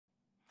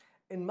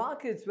In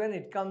markets, when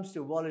it comes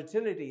to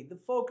volatility, the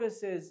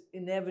focus is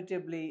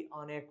inevitably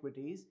on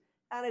equities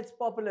and its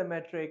popular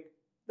metric,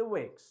 the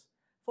VIX.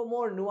 For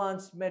more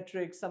nuanced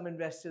metrics, some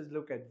investors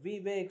look at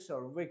VVIX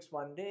or VIX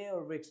 1 day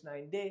or VIX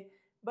 9 day,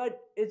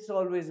 but it's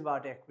always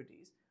about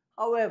equities.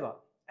 However,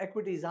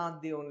 equities aren't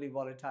the only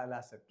volatile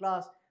asset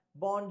class.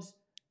 Bonds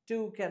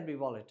too can be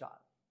volatile.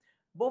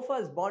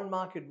 Bofa's bond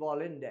market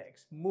vol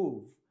index,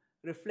 MOVE,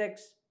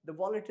 reflects the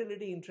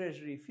volatility in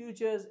treasury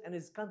futures and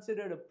is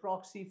considered a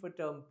proxy for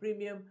term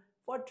premium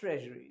for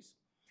treasuries.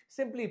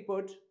 Simply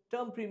put,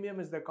 term premium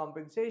is the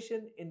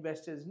compensation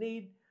investors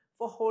need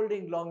for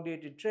holding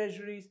long-dated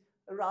treasuries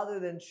rather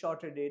than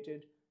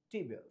shorter-dated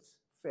T-bills.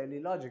 Fairly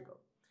logical.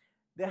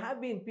 There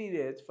have been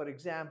periods, for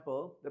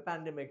example, the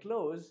pandemic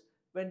lows,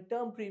 when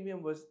term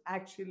premium was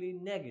actually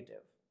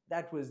negative.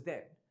 That was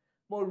then.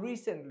 More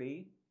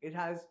recently, it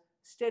has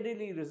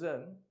steadily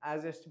risen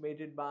as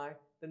estimated by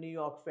the New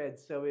York Fed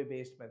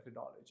survey-based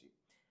methodology.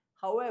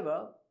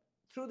 However,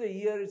 through the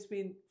year it's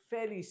been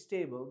fairly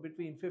stable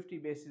between 50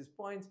 basis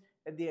points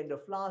at the end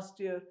of last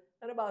year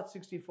and about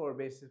 64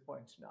 basis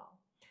points now.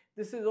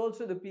 This is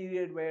also the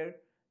period where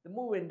the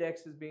MOVE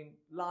index has been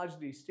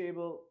largely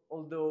stable,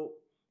 although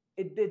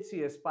it did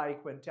see a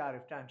spike when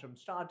tariff tantrum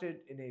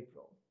started in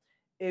April.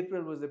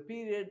 April was the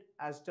period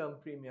as term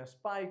premium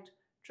spiked,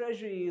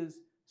 treasury yields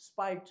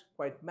spiked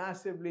quite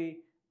massively,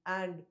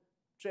 and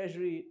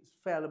treasury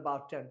fell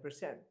about 10%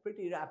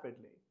 pretty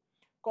rapidly.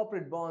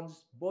 Corporate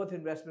bonds, both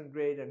investment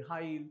grade and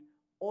high yield,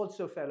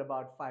 also fell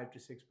about 5 to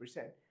 6%.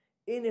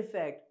 In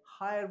effect,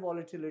 higher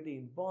volatility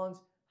in bonds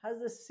has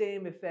the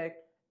same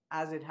effect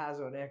as it has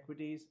on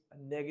equities, a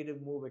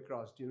negative move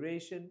across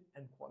duration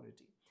and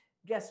quality.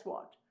 Guess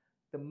what?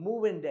 The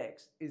MOVE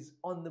index is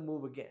on the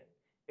move again.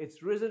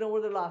 It's risen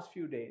over the last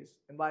few days,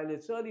 and while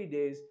it's early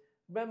days,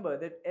 remember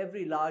that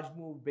every large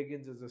move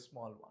begins as a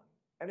small one.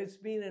 And it's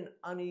been an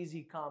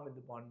uneasy calm in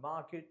the bond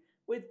market,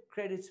 with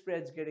credit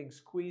spreads getting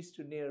squeezed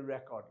to near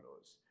record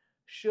lows.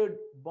 Should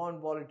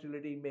bond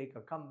volatility make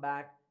a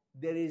comeback,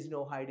 there is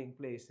no hiding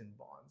place in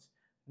bonds,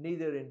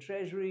 neither in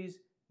treasuries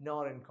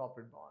nor in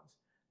corporate bonds.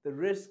 The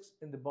risks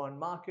in the bond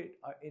market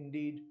are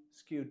indeed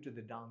skewed to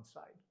the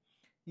downside.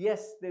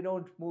 Yes, they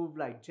don't move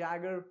like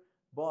Jagger,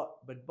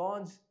 but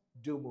bonds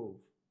do move.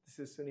 This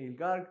is Sunil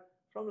Garg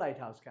from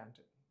Lighthouse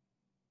Canton.